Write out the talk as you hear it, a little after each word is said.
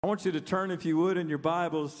I want you to turn, if you would, in your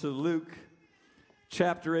Bibles to Luke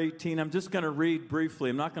chapter 18. I'm just going to read briefly.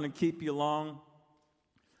 I'm not going to keep you long.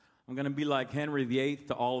 I'm going to be like Henry VIII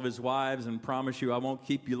to all of his wives and promise you I won't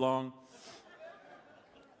keep you long.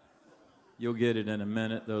 You'll get it in a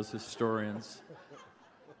minute, those historians.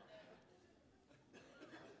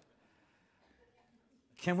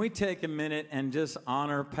 Can we take a minute and just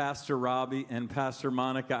honor Pastor Robbie and Pastor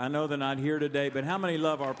Monica? I know they're not here today, but how many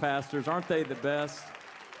love our pastors? Aren't they the best?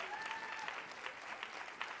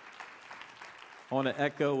 I want to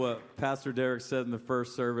echo what Pastor Derek said in the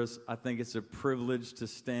first service. I think it's a privilege to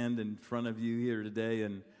stand in front of you here today,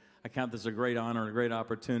 and I count this a great honor and a great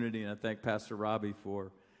opportunity, and I thank Pastor Robbie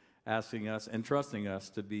for asking us and trusting us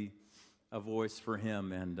to be a voice for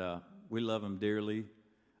him, and we love him dearly.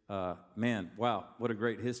 Man, wow, what a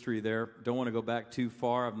great history there. Don't want to go back too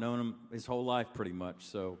far. I've known him his whole life pretty much,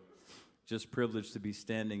 so just privileged to be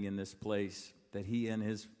standing in this place that he and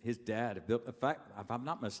his dad have built. In fact, if I'm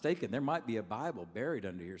not mistaken, there might be a Bible buried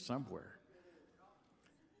under here somewhere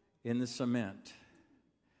in the cement.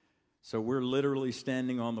 So we're literally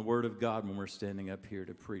standing on the Word of God when we're standing up here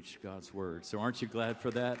to preach God's Word. So aren't you glad for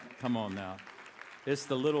that? Come on now. It's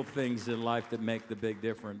the little things in life that make the big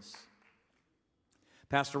difference.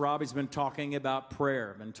 Pastor Robbie's been talking about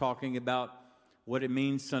prayer, been talking about what it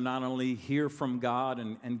means to not only hear from God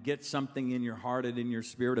and get something in your heart and in your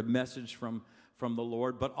spirit, a message from the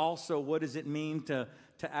Lord, but also what does it mean to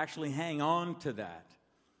actually hang on to that?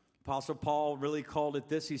 Apostle Paul really called it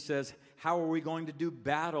this. He says, how are we going to do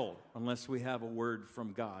battle unless we have a word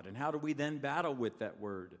from God? And how do we then battle with that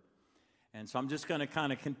word? And so I'm just going to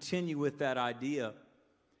kind of continue with that idea.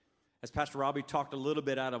 As Pastor Robbie talked a little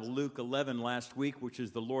bit out of Luke 11 last week, which is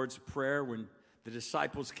the Lord's Prayer, when the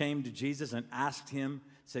disciples came to Jesus and asked him,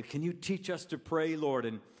 said, can you teach us to pray, Lord?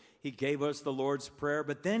 And he gave us the Lord's Prayer.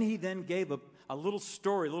 But then he gave a little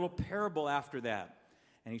story, a little parable after that.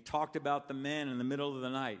 And he talked about the men in the middle of the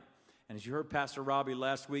night. And as you heard Pastor Robbie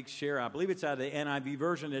last week share, I believe it's out of the NIV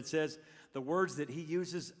version, it says the words that he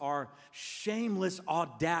uses are shameless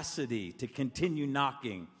audacity to continue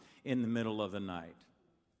knocking in the middle of the night.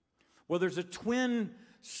 Well, there's a twin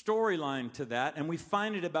storyline to that, and we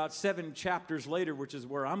find it about 7 chapters later, which is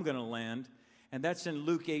where I'm going to land, and that's in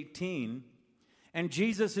Luke 18. And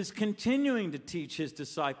Jesus is continuing to teach his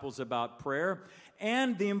disciples about prayer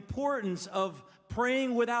and the importance of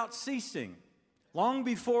praying without ceasing. Long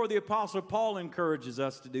before the Apostle Paul encourages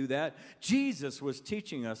us to do that, Jesus was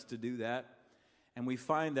teaching us to do that, and we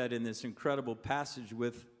find that in this incredible passage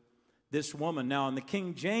with this woman. Now, in the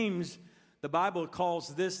King James, the Bible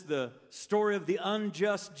calls this the story of the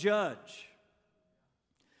unjust judge.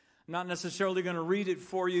 I'm not necessarily going to read it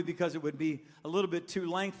for you because it would be a little bit too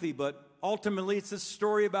lengthy, but ultimately it's a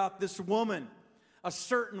story about this woman, a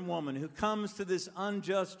certain woman who comes to this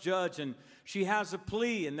unjust judge, and she has a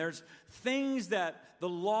plea, and there's things that the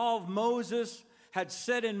law of Moses had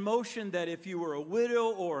set in motion that if you were a widow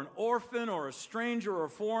or an orphan or a stranger or a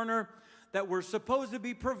foreigner, that were supposed to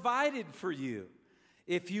be provided for you.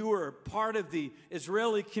 If you were part of the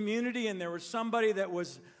Israeli community and there was somebody that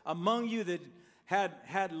was among you that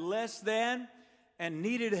had less than and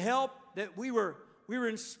needed help, that we were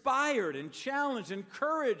inspired and challenged,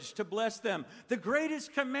 encouraged to bless them. The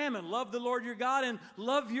greatest commandment, love the Lord your God and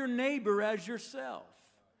love your neighbor as yourself.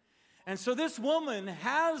 And so this woman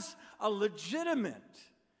has a legitimate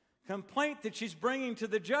complaint that she's bringing to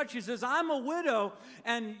the judge. She says, I'm a widow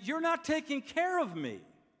and you're not taking care of me.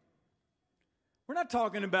 We're not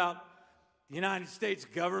talking about the United States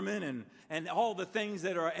government and all the things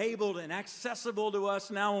that are able and accessible to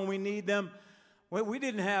us now when we need them. She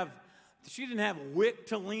didn't have WIC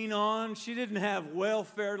to lean on. She didn't have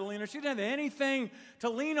welfare to lean on. She didn't have anything to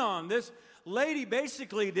lean on. This lady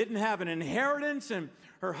basically didn't have an inheritance, and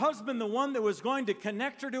her husband, the one that was going to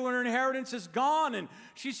connect her to her inheritance, is gone. And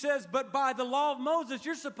she says, but by the law of Moses,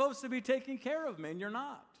 you're supposed to be taking care of me, and you're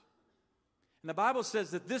not. And the Bible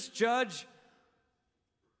says that this judge,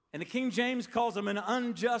 and the King James calls him an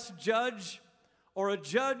unjust judge, or a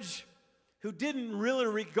judge who didn't really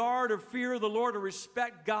regard or fear the Lord or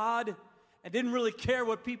respect God, and didn't really care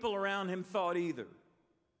what people around him thought either.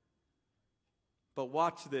 But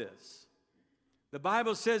watch this. The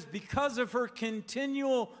Bible says because of her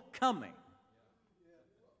continual coming.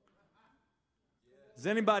 Does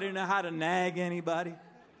anybody know how to nag anybody?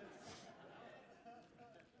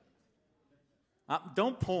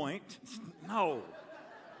 Don't point. No.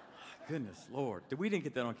 Goodness, Lord. We didn't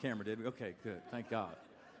get that on camera, did we? Okay, good. Thank God.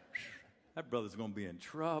 That brother's going to be in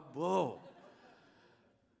trouble.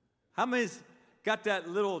 How many's got that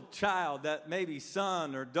little child, that maybe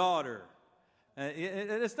son or daughter?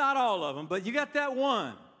 It's not all of them, but you got that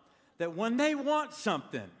one that when they want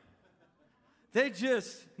something, they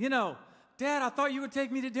just, Dad, I thought you would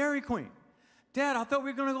take me to Dairy Queen. Dad, I thought we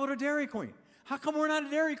were going to go to Dairy Queen. How come we're not at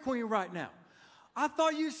Dairy Queen right now? I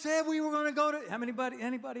thought you said we were going to go to,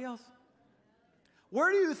 anybody else? Where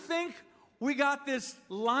do you think we got this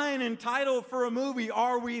line and title for a movie,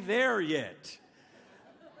 Are We There Yet?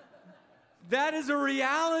 That is a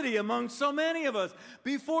reality among so many of us.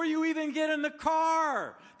 Before you even get in the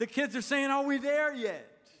car, the kids are saying, are we there yet?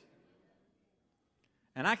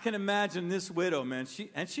 And I can imagine this widow, man,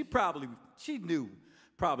 she knew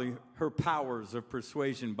probably her powers of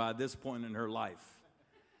persuasion by this point in her life.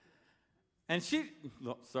 And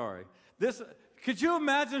could you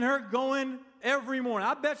imagine her going every morning?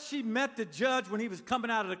 I bet she met the judge when he was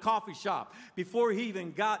coming out of the coffee shop before he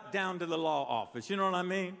even got down to the law office. You know what I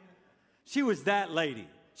mean? She was that lady.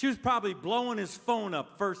 She was probably blowing his phone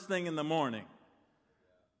up first thing in the morning.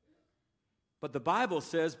 But the Bible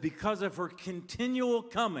says because of her continual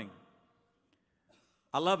coming,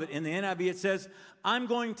 I love it. In the NIV it says, I'm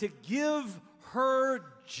going to give her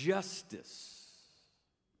justice.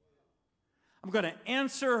 I'm going to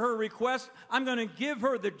answer her request. I'm going to give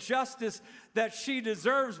her the justice that she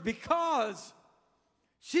deserves because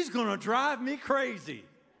she's going to drive me crazy.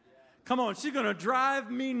 Come on, she's going to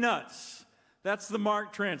drive me nuts. That's the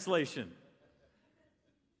Mark translation.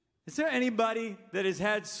 Is there anybody that has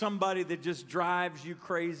had somebody that just drives you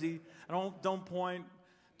crazy? Don't point,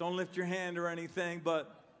 don't lift your hand or anything,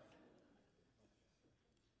 but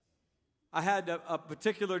I had a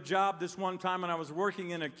particular job this one time, and I was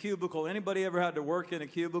working in a cubicle. Anybody ever had to work in a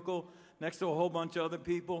cubicle next to a whole bunch of other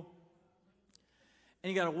people?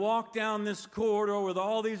 And you got to walk down this corridor with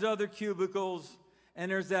all these other cubicles, and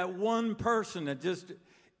there's that one person that just,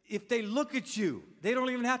 if they look at you, they don't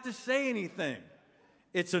even have to say anything.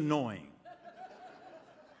 It's annoying.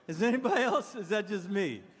 Is anybody else? Is that just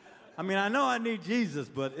me? I mean, I know I need Jesus,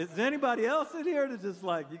 but is there anybody else in here that's just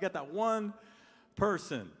like, you got that one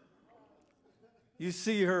person? You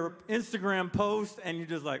see her Instagram post, and you're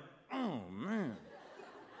just like, oh, man.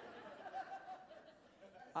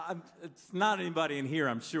 It's not anybody in here,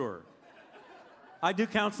 I'm sure. I do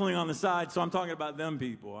counseling on the side, so I'm talking about them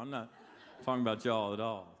people. I'm not talking about y'all at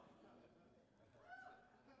all.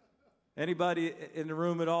 Anybody in the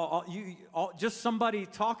room at all? Just somebody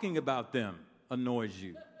talking about them annoys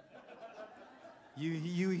you.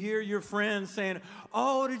 You hear your friends saying,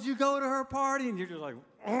 oh, did you go to her party? And you're just like,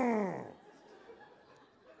 oh.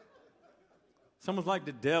 Someone's like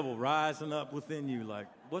the devil rising up within you, like,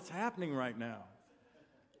 what's happening right now?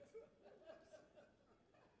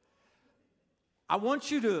 I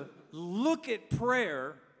want you to look at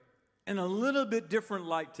prayer in a little bit different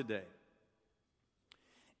light today.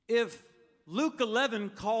 If Luke 11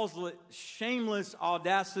 calls it shameless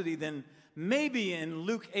audacity, then maybe in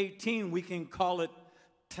Luke 18 we can call it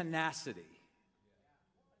tenacity.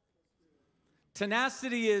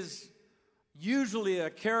 Tenacity is usually a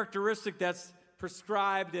characteristic that's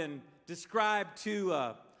prescribed and described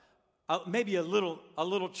to maybe a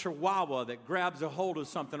little chihuahua that grabs a hold of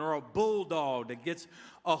something, or a bulldog that gets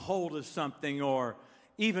a hold of something, or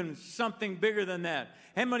even something bigger than that.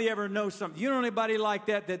 Anybody ever know something? You know anybody like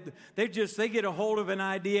that they get a hold of an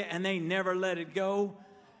idea and they never let it go?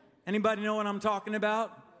 Anybody know what I'm talking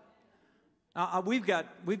about?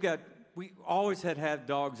 We always had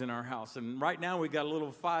dogs in our house, and right now we got a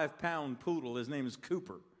little 5-pound poodle. His name is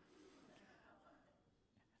Cooper.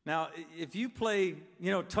 Now, if you play,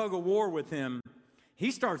 tug of war with him, he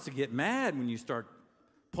starts to get mad when you start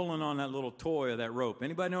pulling on that little toy or that rope.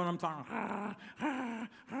 Anybody know what I'm talking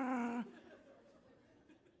about?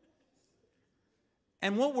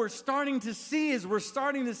 And what we're starting to see is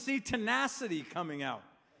tenacity coming out.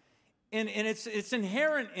 And it's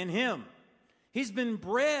inherent in him. He's been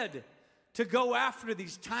bred to go after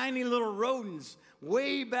these tiny little rodents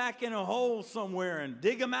way back in a hole somewhere and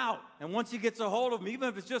dig them out. And once he gets a hold of them, even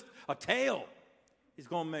if it's just a tail, he's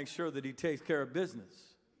going to make sure that he takes care of business.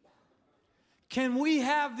 Can we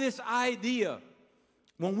have this idea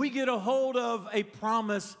when we get a hold of a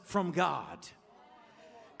promise from God?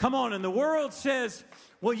 Come on, and the world says,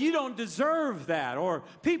 well, you don't deserve that. Or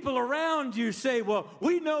people around you say, well,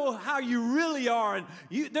 we know how you really are, and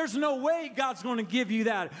there's no way God's going to give you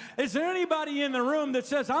that. Is there anybody in the room that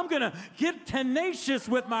says, I'm going to get tenacious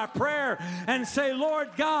with my prayer and say, Lord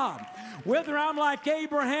God, whether I'm like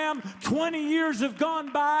Abraham, 20 years have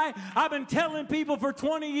gone by, I've been telling people for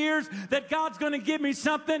 20 years that God's going to give me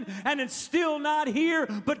something, and it's still not here,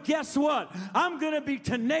 but guess what? I'm going to be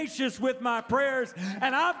tenacious with my prayers,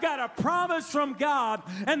 and I've got a promise from God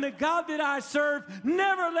And the God that I serve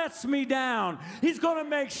never lets me down. He's going to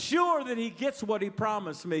make sure that he gets what he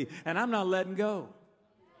promised me, and I'm not letting go.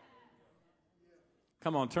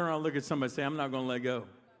 Come on, turn around and look at somebody and say, I'm not going to let go.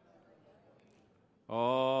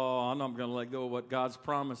 Oh, I'm not going to let go of what God's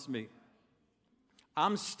promised me.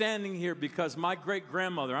 I'm standing here because my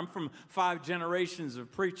great-grandmother, I'm from 5 generations of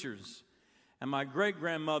preachers, and my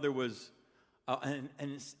great-grandmother was an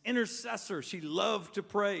intercessor. She loved to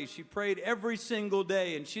pray. She prayed every single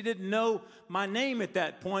day, and she didn't know my name at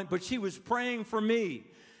that point, but she was praying for me.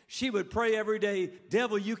 She would pray every day,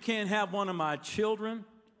 devil, you can't have one of my children.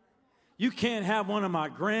 You can't have one of my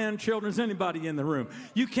grandchildren. Is anybody in the room?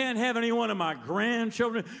 You can't have any one of my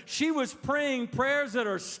grandchildren. She was praying prayers that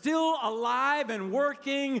are still alive and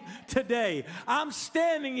working today. I'm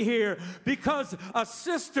standing here because a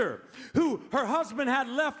sister who her husband had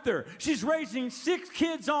left her, she's raising 6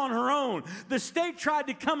 kids on her own. The state tried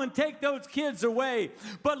to come and take those kids away.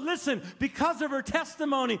 But listen, because of her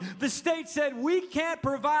testimony, the state said, we can't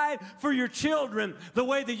provide for your children the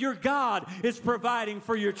way that your God is providing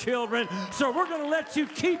for your children. So we're going to let you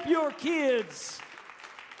keep your kids.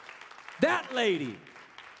 That lady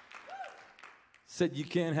said you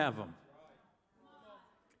can't have them.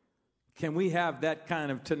 Can we have that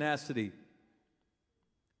kind of tenacity?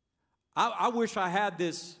 I wish I had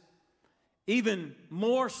this even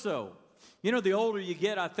more so. You know, the older you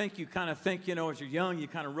get, I think you kind of think, you know, as you're young, you're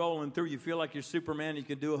kind of rolling through. You feel like you're Superman. You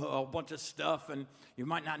can do a whole bunch of stuff, and you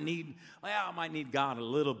might not need, well, I might need God a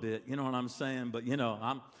little bit. You know what I'm saying? But, you know,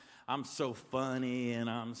 I'm so funny, and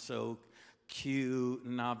I'm so cute,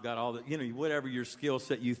 and I've got all the, you know, whatever your skill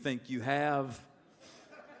set you think you have.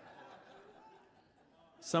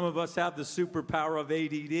 Some of us have the superpower of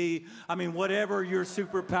ADD. I mean, whatever your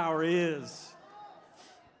superpower is.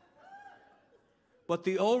 But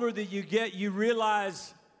the older that you get, you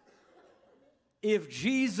realize if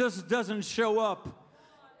Jesus doesn't show up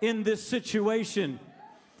in this situation,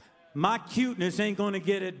 my cuteness ain't going to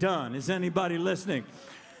get it done. Is anybody listening?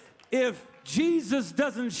 If Jesus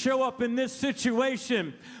doesn't show up in this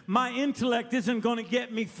situation, my intellect isn't going to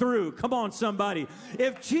get me through. Come on, somebody.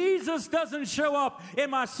 If Jesus doesn't show up in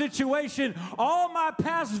my situation, all my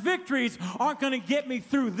past victories aren't going to get me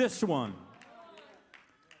through this one.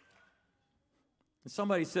 And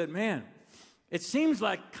somebody said, man, it seems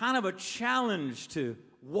like kind of a challenge to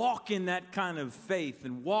walk in that kind of faith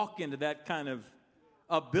and walk into that kind of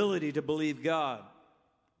ability to believe God.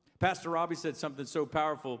 Pastor Robbie said something so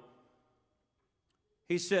powerful.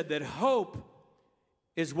 He said that hope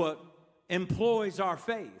is what employs our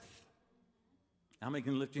faith. How many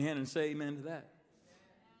can lift your hand and say amen to that?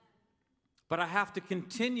 But I have to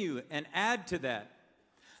continue and add to that,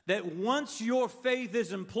 that once your faith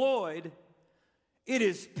is employed, it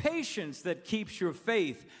is patience that keeps your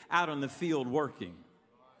faith out on the field working.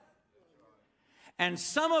 And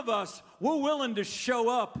some of us, we're willing to show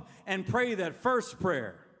up and pray that first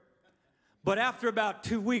prayer. But after about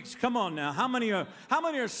 2 weeks, come on now, how many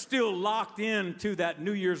are still locked into that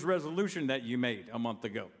New Year's resolution that you made a month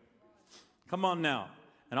ago? Come on now.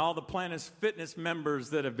 And all the Planet Fitness members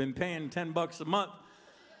that have been paying $10 a month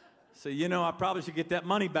say, you know, I probably should get that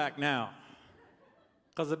money back now.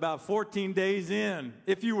 Because about 14 days in,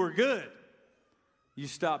 if you were good, you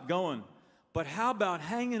stopped going. But how about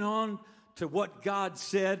hanging on to what God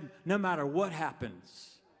said no matter what happens?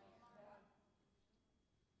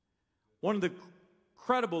 One of the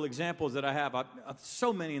incredible examples that I have,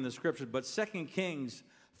 so many in the scriptures, but 2 Kings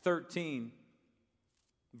 13,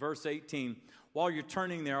 verse 18. While you're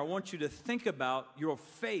turning there, I want you to think about your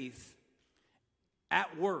faith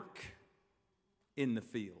at work in the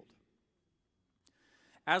field.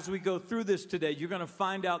 As we go through this today, you're going to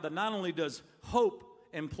find out that not only does hope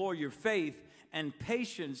employ your faith and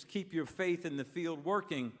patience keep your faith in the field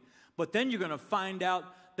working, but then you're going to find out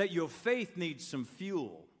that your faith needs some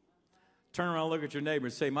fuel. Turn around, look at your neighbor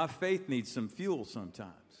and say, my faith needs some fuel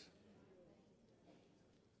sometimes.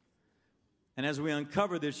 And as we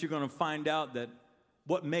uncover this, you're going to find out that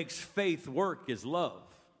what makes faith work is love.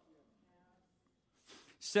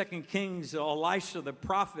 2 Kings, Elisha the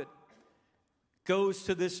prophet goes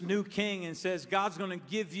to this new king and says, God's going to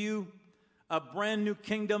give you a brand new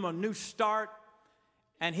kingdom, a new start,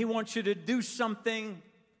 and he wants you to do something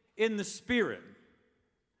in the spirit.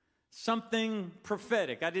 Something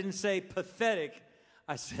prophetic. I didn't say pathetic,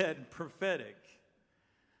 I said prophetic.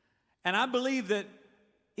 And I believe that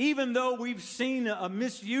even though we've seen a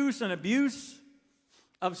misuse and abuse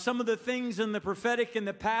of some of the things in the prophetic in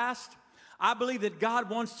the past, I believe that God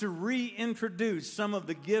wants to reintroduce some of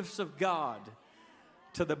the gifts of God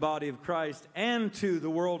to the body of Christ and to the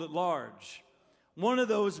world at large. One of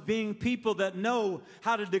those being people that know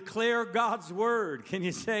how to declare God's word. Can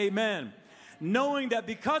you say amen? Knowing that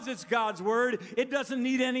because it's God's word, it doesn't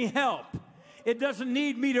need any help. It doesn't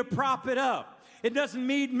need me to prop it up. It doesn't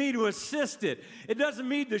need me to assist it. It doesn't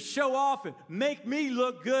need to show off and make me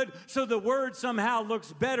look good so the word somehow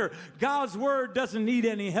looks better. God's word doesn't need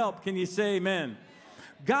any help. Can you say amen?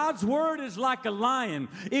 God's word is like a lion.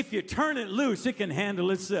 If you turn it loose, it can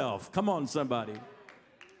handle itself. Come on, somebody.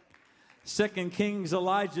 2 Kings,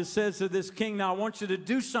 Elijah says to this king, now I want you to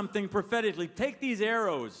do something prophetically. Take these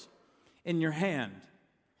arrows in your hand.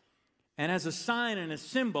 And as a sign and a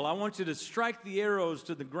symbol, I want you to strike the arrows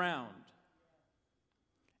to the ground.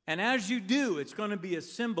 And as you do, it's going to be a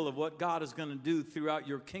symbol of what God is going to do throughout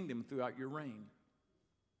your kingdom, throughout your reign.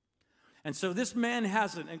 And so this man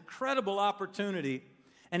has an incredible opportunity,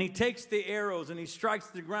 and he takes the arrows and he strikes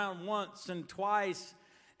the ground once and twice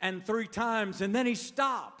and 3 times, and then he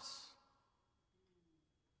stops.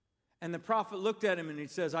 And the prophet looked at him and he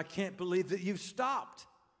says, I can't believe that you've stopped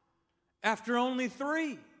after only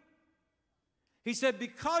 3. He said,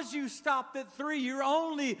 because you stopped at 3, you're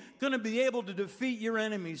only going to be able to defeat your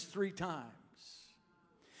enemies 3 times.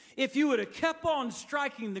 If you would have kept on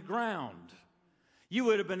striking the ground, you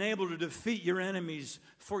would have been able to defeat your enemies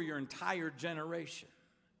for your entire generation.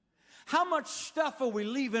 How much stuff are we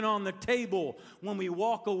leaving on the table when we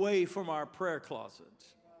walk away from our prayer closet?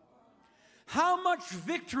 How much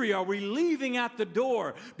victory are we leaving at the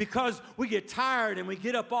door because we get tired and we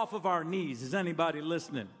get up off of our knees? Is anybody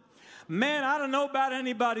listening? Man, I don't know about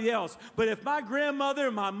anybody else, but if my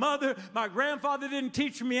grandmother, my mother, my grandfather didn't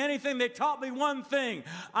teach me anything, they taught me one thing.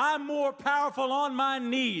 I'm more powerful on my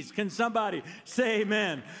knees, can somebody say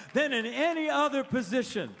amen, than in any other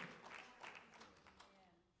position.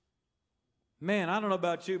 Man, I don't know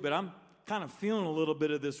about you, but I'm kind of feeling a little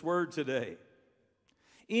bit of this word today.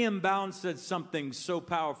 Ian Bound said something so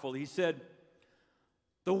powerful. He said,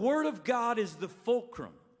 the word of God is the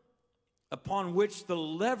fulcrum upon which the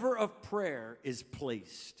lever of prayer is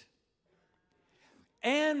placed,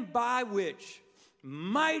 and by which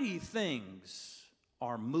mighty things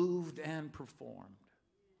are moved and performed.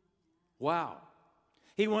 Wow.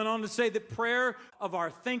 He went on to say that prayer of our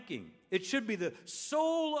thinking, it should be the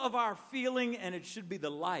soul of our feeling, and it should be the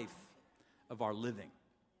life of our living.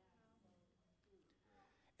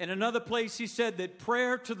 In another place, he said that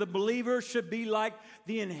prayer to the believer should be like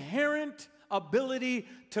the inherent ability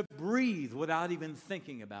to breathe without even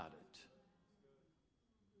thinking about it.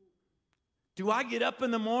 Do I get up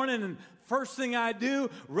in the morning and first thing I do,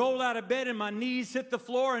 roll out of bed and my knees hit the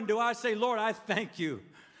floor, and do I say, Lord, I thank you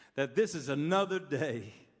that this is another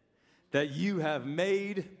day that you have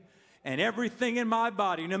made, and everything in my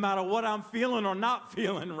body, no matter what I'm feeling or not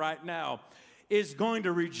feeling right now, is going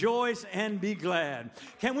to rejoice and be glad.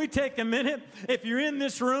 Can we take a minute, if you're in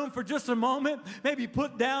this room for just a moment, maybe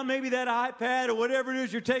put down maybe that iPad or whatever it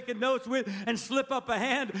is you're taking notes with, and slip up a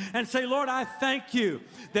hand and say, Lord, I thank you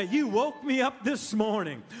that you woke me up this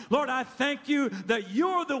morning. Lord, I thank you that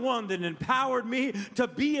you're the one that empowered me to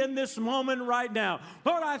be in this moment right now.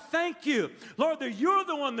 Lord, I thank you, Lord, that you're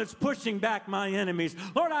the one that's pushing back my enemies.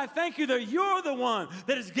 Lord, I thank you that you're the one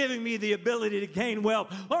that is giving me the ability to gain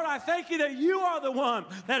wealth. Lord, I thank you that you are the one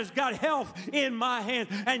that has got health in my hands,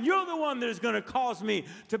 and you're the one that is going to cause me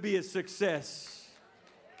to be a success.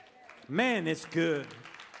 Man, it's good.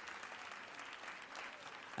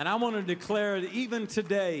 And I want to declare that even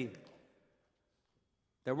today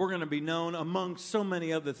that we're going to be known among so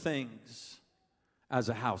many other things as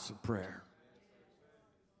a house of prayer.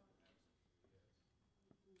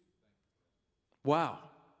 Wow.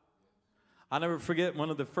 I'll never forget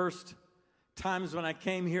one of the first times when I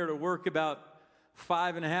came here to work about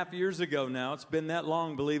 5.5 years ago now. It's been that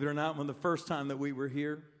long, believe it or not, when the first time that we were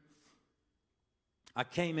here. I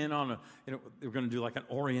came in on they were going to do like an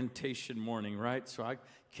orientation morning, right? So I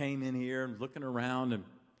came in here and looking around, and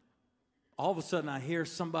all of a sudden I hear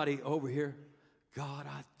somebody over here, God,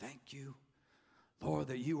 I thank you, Lord,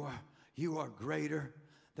 that you are greater.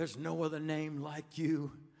 There's no other name like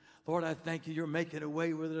you. Lord, I thank you, you're making a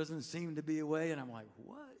way where there doesn't seem to be a way. And I'm like,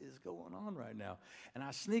 what is going on right now? And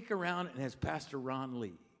I sneak around, and it's Pastor Ron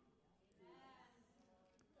Lee.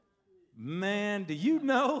 Man, do you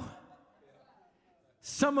know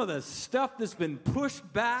some of the stuff that's been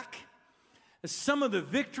pushed back, some of the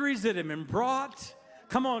victories that have been brought?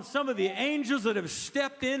 Come on, some of the angels that have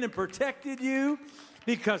stepped in and protected you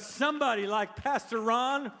because somebody like Pastor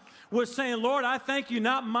Ron was saying, Lord, I thank you,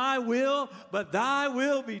 not my will, but thy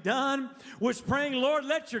will be done. Was praying, Lord,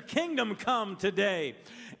 let your kingdom come today.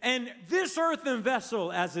 And this earthen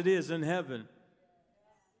vessel as it is in heaven,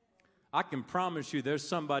 I can promise you there's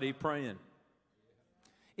somebody praying.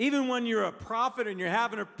 Even when you're a prophet and you're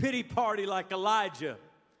having a pity party like Elijah,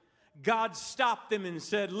 God stopped them and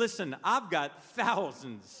said, listen, I've got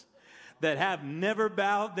thousands that have never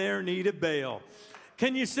bowed their knee to Baal.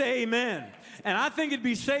 Can you say amen? And I think it'd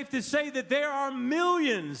be safe to say that there are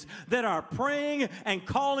millions that are praying and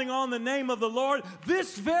calling on the name of the Lord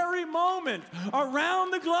this very moment around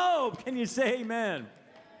the globe. Can you say amen?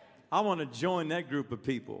 I want to join that group of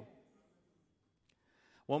people.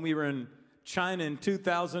 When we were in China in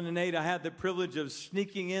 2008, I had the privilege of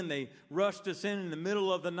sneaking in. They rushed us in the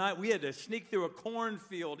middle of the night. We had to sneak through a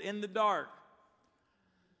cornfield in the dark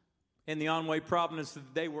in the Anhui province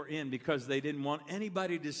that they were in because they didn't want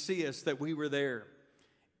anybody to see us that we were there.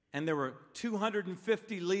 And there were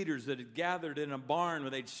 250 leaders that had gathered in a barn where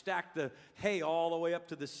they'd stacked the hay all the way up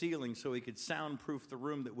to the ceiling so we could soundproof the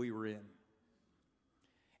room that we were in.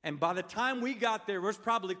 And by the time we got there, it was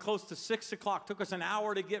probably close to 6 o'clock. It took us an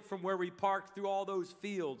hour to get from where we parked through all those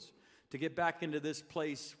fields to get back into this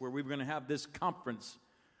place where we were going to have this conference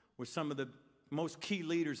with some of the most key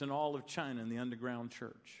leaders in all of China in the underground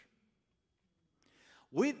church.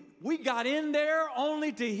 We got in there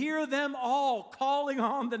only to hear them all calling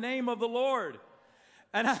on the name of the Lord.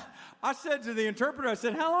 And I said to the interpreter, I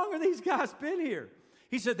said, how long have these guys been here?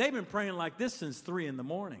 He said, they've been praying like this since 3 in the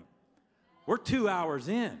morning. We're 2 hours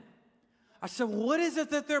in. I said, well, what is it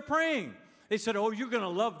that they're praying? They said, oh, you're going to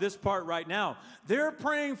love this part right now. They're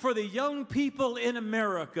praying for the young people in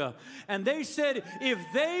America. And they said, if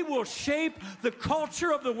they will shape the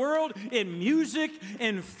culture of the world in music,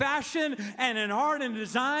 in fashion, and in art and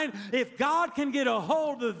design, if God can get a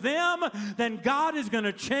hold of them, then God is going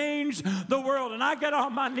to change the world. And I got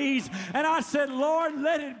on my knees and I said, Lord,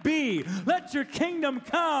 let it be. Let your kingdom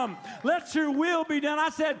come. Let your will be done. I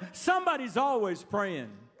said, somebody's always praying.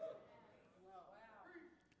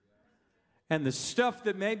 And the stuff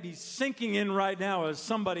that may be sinking in right now is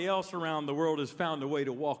somebody else around the world has found a way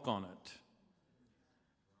to walk on it.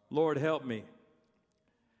 Lord, help me.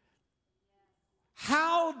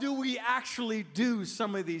 How do we actually do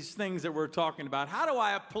some of these things that we're talking about? How do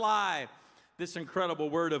I apply this incredible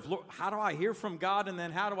word of, Lord, how do I hear from God, and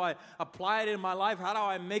then how do I apply it in my life? How do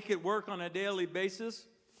I make it work on a daily basis?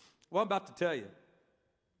 Well, I'm about to tell you.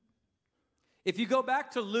 If you go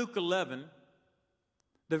back to Luke 11,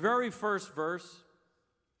 the very first verse,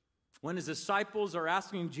 when his disciples are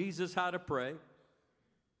asking Jesus how to pray,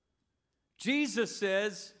 Jesus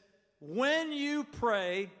says, when you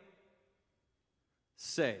pray,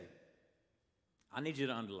 say. I need you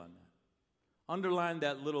to underline that. Underline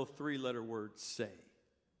that little 3-letter word, say.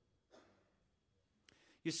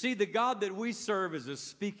 You see, the God that we serve is a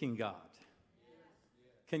speaking God.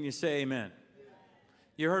 Can you say amen?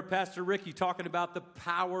 You heard Pastor Ricky talking about the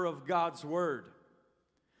power of God's word.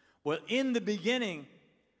 Well, in the beginning,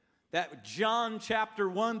 that John chapter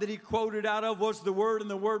 1 that he quoted out of was the Word, and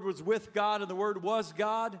the Word was with God, and the Word was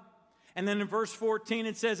God. And then in verse 14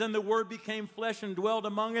 it says, and the Word became flesh and dwelled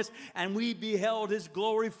among us, and we beheld His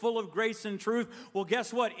glory full of grace and truth. Well,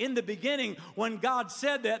 guess what? In the beginning, when God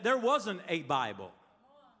said that, there wasn't a Bible.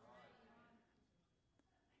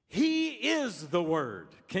 He is the Word.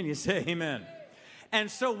 Can you say amen? And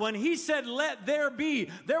so when he said, let there be,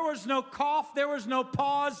 there was no cough, there was no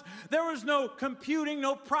pause, there was no computing,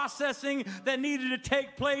 no processing that needed to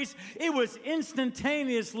take place. It was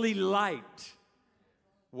instantaneously light.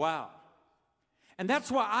 Wow. And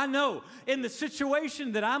that's why I know in the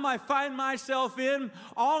situation that I might find myself in,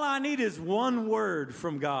 all I need is one word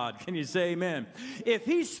from God. Can you say amen? If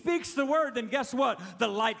he speaks the word, then guess what? The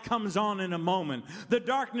light comes on in a moment. The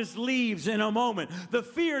darkness leaves in a moment. The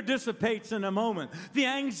fear dissipates in a moment. The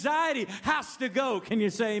anxiety has to go. Can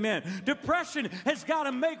you say amen? Depression has got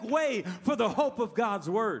to make way for the hope of God's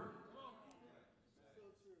word.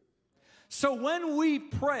 So when we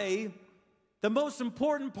pray, the most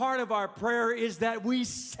important part of our prayer is that we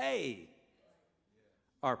say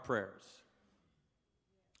our prayers.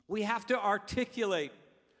 We have to articulate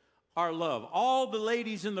our love. All the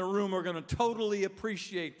ladies in the room are going to totally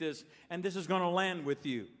appreciate this, and this is going to land with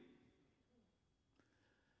you.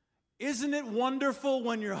 Isn't it wonderful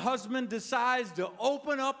when your husband decides to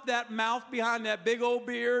open up that mouth behind that big old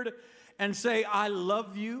beard and say, I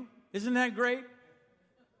love you? Isn't that great?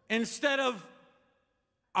 Instead of,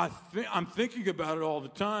 I'm thinking about it all the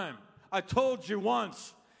time. I told you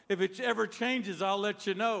once. If it ever changes, I'll let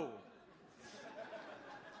you know.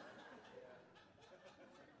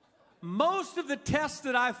 Most of the tests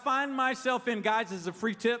that I find myself in, guys, as a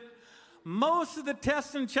free tip, most of the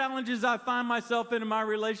tests and challenges I find myself in my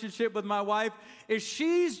relationship with my wife is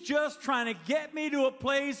she's just trying to get me to a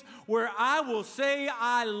place where I will say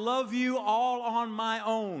I love you all on my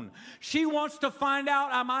own. She wants to find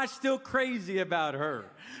out, am I still crazy about her?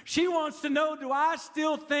 She wants to know, do I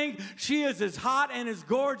still think she is as hot and as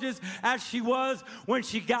gorgeous as she was when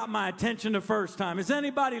she got my attention the first time? Is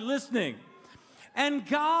anybody listening? And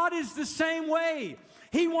God is the same way.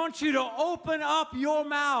 He wants you to open up your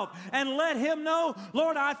mouth and let him know,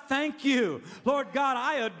 Lord, I thank you. Lord God,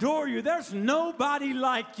 I adore you. There's nobody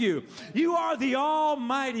like you. You are the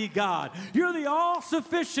Almighty God. You're the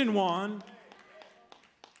all-sufficient one.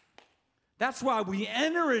 That's why we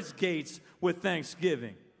enter his gates with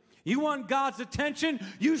thanksgiving. You want God's attention?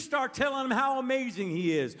 You start telling him how amazing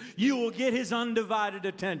he is. You will get his undivided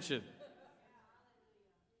attention.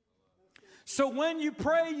 So when you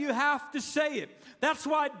pray, you have to say it. That's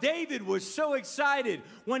why David was so excited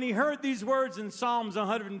when he heard these words in Psalms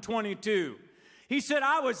 122. He said,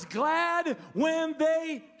 I was glad when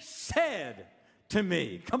they said to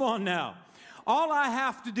me. Come on now. All I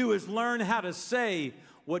have to do is learn how to say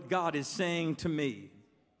what God is saying to me.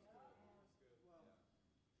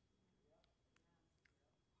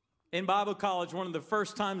 In Bible college, one of the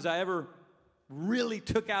first times I ever really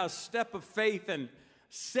took out a step of faith and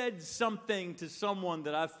said something to someone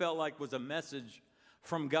that I felt like was a message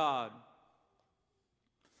from God.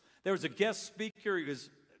 There was a guest speaker. He was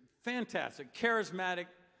fantastic, charismatic.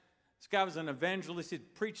 This guy was an evangelist. He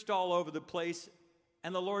preached all over the place.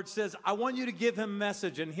 And the Lord says, I want you to give him a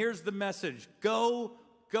message. And here's the message. Go,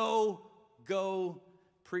 go, go,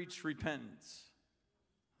 preach repentance.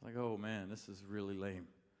 Like, oh man, this is really lame.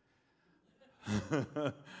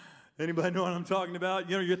 Anybody know what I'm talking about?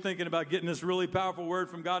 You know, you're thinking about getting this really powerful word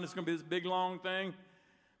from God, and it's going to be this big, long thing.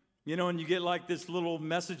 You know, and you get like this little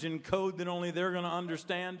message in code that only they're going to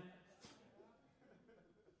understand.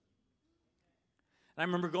 And I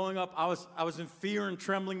remember going up, I was in fear and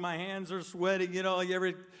trembling. My hands are sweating. You know, you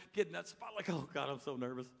ever get in that spot like, oh, God, I'm so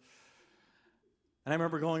nervous. And I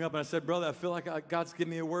remember going up and I said, brother, I feel like God's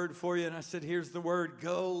giving me a word for you. And I said, here's the word,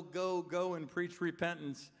 go, go, go and preach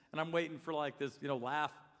repentance. And I'm waiting for like this, you know,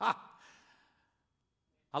 laugh. Ha!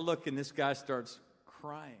 I look and this guy starts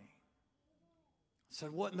crying. I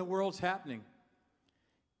said, what in the world's happening?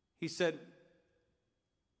 He said,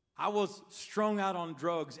 I was strung out on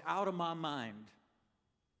drugs, out of my mind.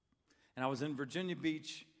 And I was in Virginia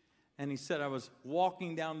Beach, and he said I was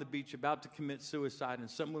walking down the beach about to commit suicide, and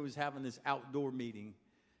someone was having this outdoor meeting,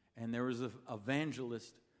 and there was an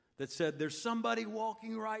evangelist that said, there's somebody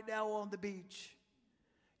walking right now on the beach.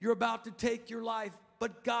 You're about to take your life,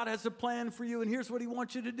 but God has a plan for you, and here's what he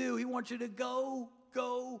wants you to do. He wants you to go,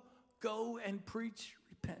 go, go and preach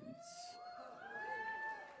repentance.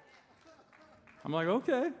 I'm like,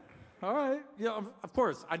 okay, all right. Yeah, of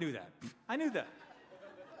course, I knew that. I knew that.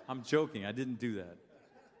 I'm joking. I didn't do that.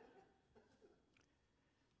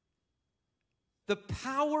 The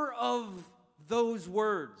power of those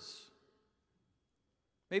words.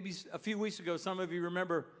 Maybe a few weeks ago, some of you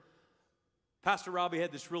remember Pastor Robbie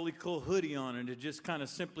had this really cool hoodie on, and it just kind of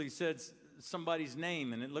simply said somebody's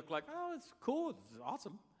name, and it looked like, oh, it's cool, it's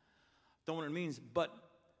awesome. Don't know what it means, but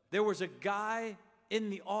there was a guy in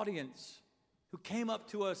the audience who came up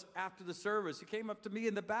to us after the service. He came up to me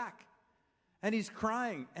in the back, and he's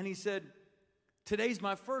crying, and he said, today's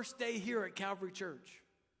my first day here at Calvary Church.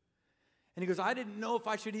 And he goes, I didn't know if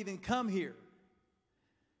I should even come here.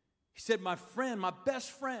 He said, my friend, my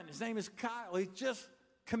best friend, his name is Kyle, he just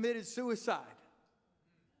committed suicide.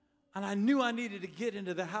 And I knew I needed to get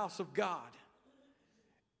into the house of God.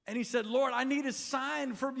 And he said, Lord, I need a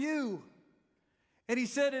sign from you. And he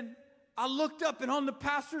said, and I looked up, and on the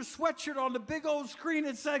pastor's sweatshirt on the big old screen,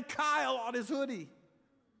 it said Kyle on his hoodie.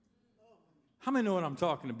 How many know what I'm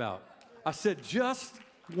talking about? I said, just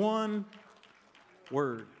one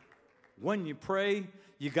word. When you pray,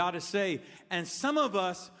 you got to say. And some of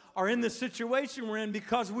us are in the situation we're in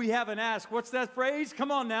because we haven't asked. What's that phrase?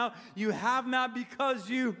 Come on now. You have not because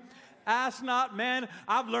you ask not. Man,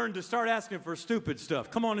 I've learned to start asking for stupid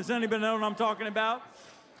stuff. Come on, does anybody know what I'm talking about?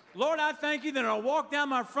 Lord, I thank you that I'll walk down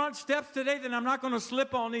my front steps today, that I'm not going to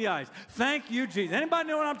slip on the ice. Thank you, Jesus. Anybody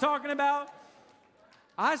know what I'm talking about?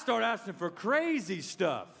 I start asking for crazy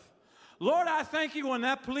stuff. Lord, I thank you when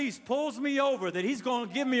that police pulls me over that he's going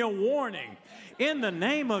to give me a warning in the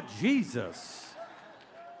name of Jesus.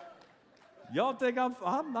 Y'all think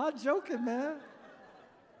I'm not joking, man.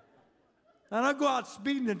 And I go out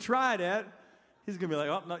speeding and try that. He's going to be like,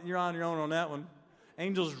 oh, no, you're on your own on that one.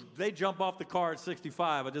 Angels, they jump off the car at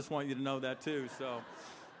 65. I just want you to know that too. So,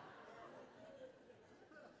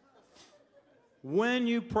 When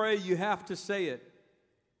you pray, you have to say it.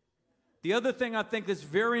 The other thing I think that's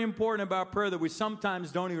very important about prayer that we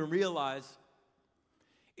sometimes don't even realize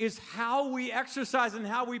is how we exercise and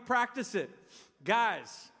how we practice it.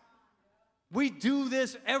 Guys, we do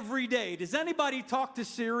this every day. Does anybody talk to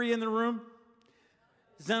Siri in the room?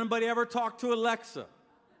 Does anybody ever talk to Alexa?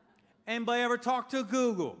 Anybody ever talk to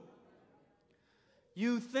Google?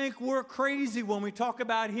 You think we're crazy when we talk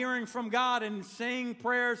about hearing from God and saying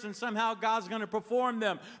prayers and somehow God's going to perform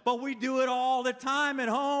them. But we do it all the time at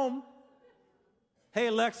home. Hey,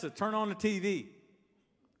 Alexa, turn on the TV.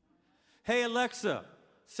 Hey, Alexa,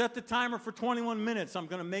 set the timer for 21 minutes. I'm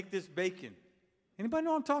going to make this bacon. Anybody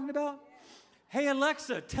know what I'm talking about? Hey,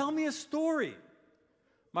 Alexa, tell me a story.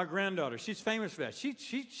 My granddaughter, she's famous for that.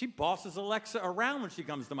 She bosses Alexa around when she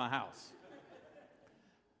comes to my house.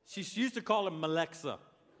 She used to call him Malexa.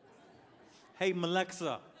 Hey,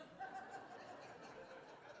 Malexa.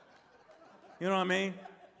 You know what I mean?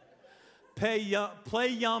 Play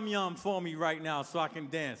Yum Yum for me right now so I can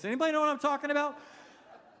dance. Anybody know what I'm talking about?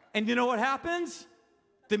 And you know what happens?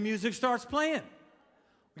 The music starts playing.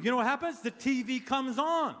 You know what happens? The TV comes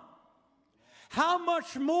on. How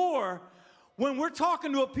much more when we're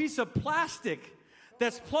talking to a piece of plastic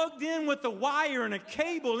that's plugged in with a wire and a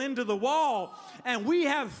cable into the wall, and we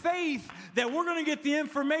have faith that we're going to get the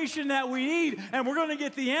information that we need and we're going to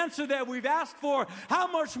get the answer that we've asked for. How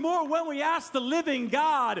much more when we ask the living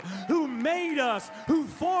God who made us, who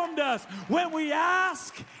formed us, when we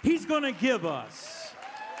ask, He's going to give us.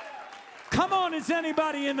 Come on, is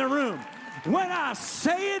anybody in the room? When I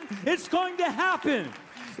say it, it's going to happen.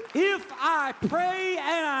 If I pray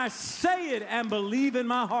and I say it and believe in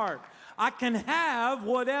my heart, I can have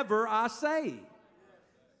whatever I say.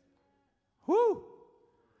 Whew.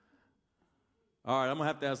 All right, I'm going to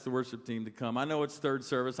have to ask the worship team to come. I know it's third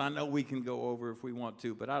service. I know we can go over if we want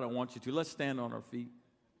to, but I don't want you to. Let's stand on our feet.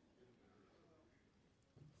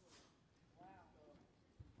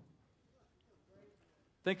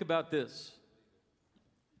 Think about this.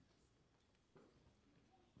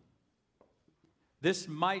 This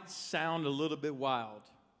might sound a little bit wild.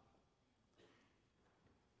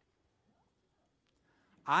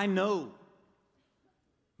 I know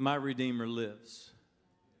my Redeemer lives.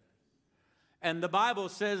 And the Bible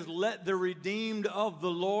says, let the redeemed of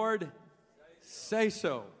the Lord say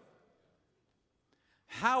so.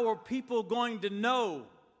 How are people going to know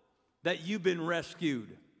that you've been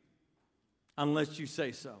rescued unless you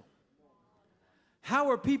say so?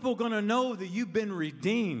 How are people going to know that you've been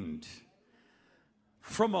redeemed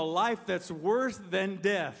from a life that's worse than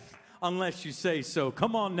death unless you say so?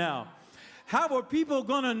 Come on now. How are people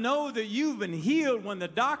going to know that you've been healed when the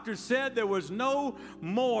doctor said there was no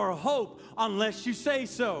more hope unless you say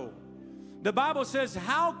so? The Bible says,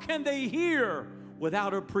 how can they hear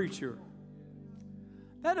without a preacher?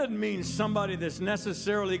 That doesn't mean somebody that's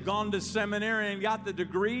necessarily gone to seminary and got the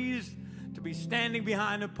degrees to be standing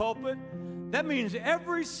behind a pulpit. That means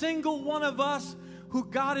every single one of us who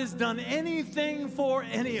God has done anything for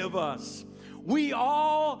any of us. We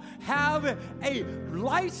all have a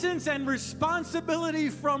license and responsibility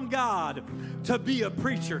from God to be a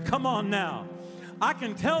preacher. Come on now. I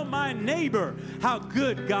can tell my neighbor how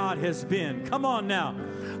good God has been. Come on now.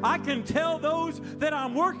 I can tell those that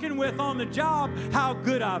I'm working with on the job how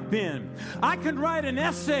good I've been. I can write an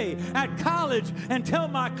essay at college and tell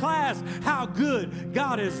my class how good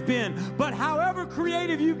God has been. But however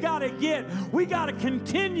creative you got to get, we got to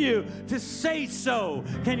continue to say so.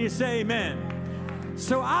 Can you say amen?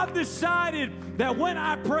 So I've decided that when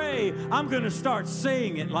I pray, I'm going to start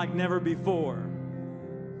saying it like never before.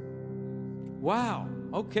 Wow.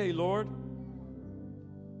 Okay, Lord.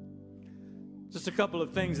 Just a couple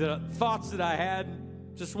of thoughts that I had.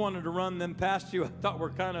 Just wanted to run them past you. I thought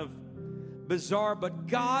were kind of bizarre, but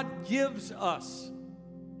God gives us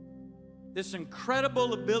this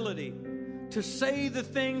incredible ability to say the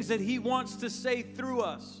things that He wants to say through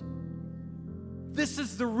us. This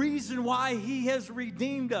is the reason why He has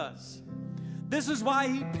redeemed us. This is why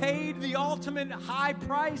He paid the ultimate high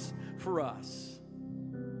price for us.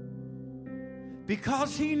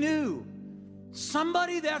 Because He knew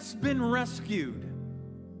somebody that's been rescued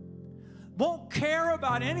won't care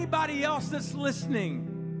about anybody else that's listening.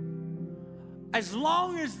 As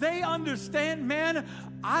long as they understand, man,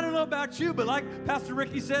 I don't know about you, but like Pastor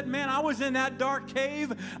Ricky said, man, I was in that dark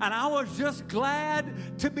cave and I was just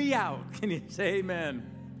glad to be out. Can you say amen?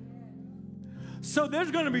 So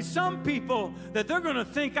there's going to be some people that they're going to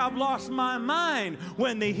think I've lost my mind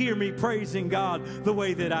when they hear me praising God the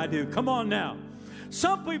way that I do. Come on now.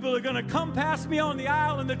 Some people are going to come past me on the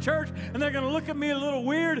aisle in the church, and they're going to look at me a little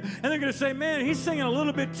weird, and they're going to say, man, he's singing a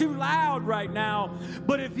little bit too loud right now.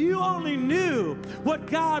 But if you only knew what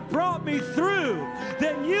God brought me through,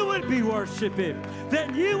 then you would be worshiping,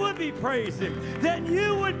 then you would be praising, then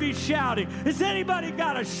you would be shouting. Has anybody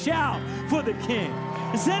got a shout for the King?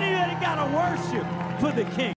 Has anybody got a worship for the King?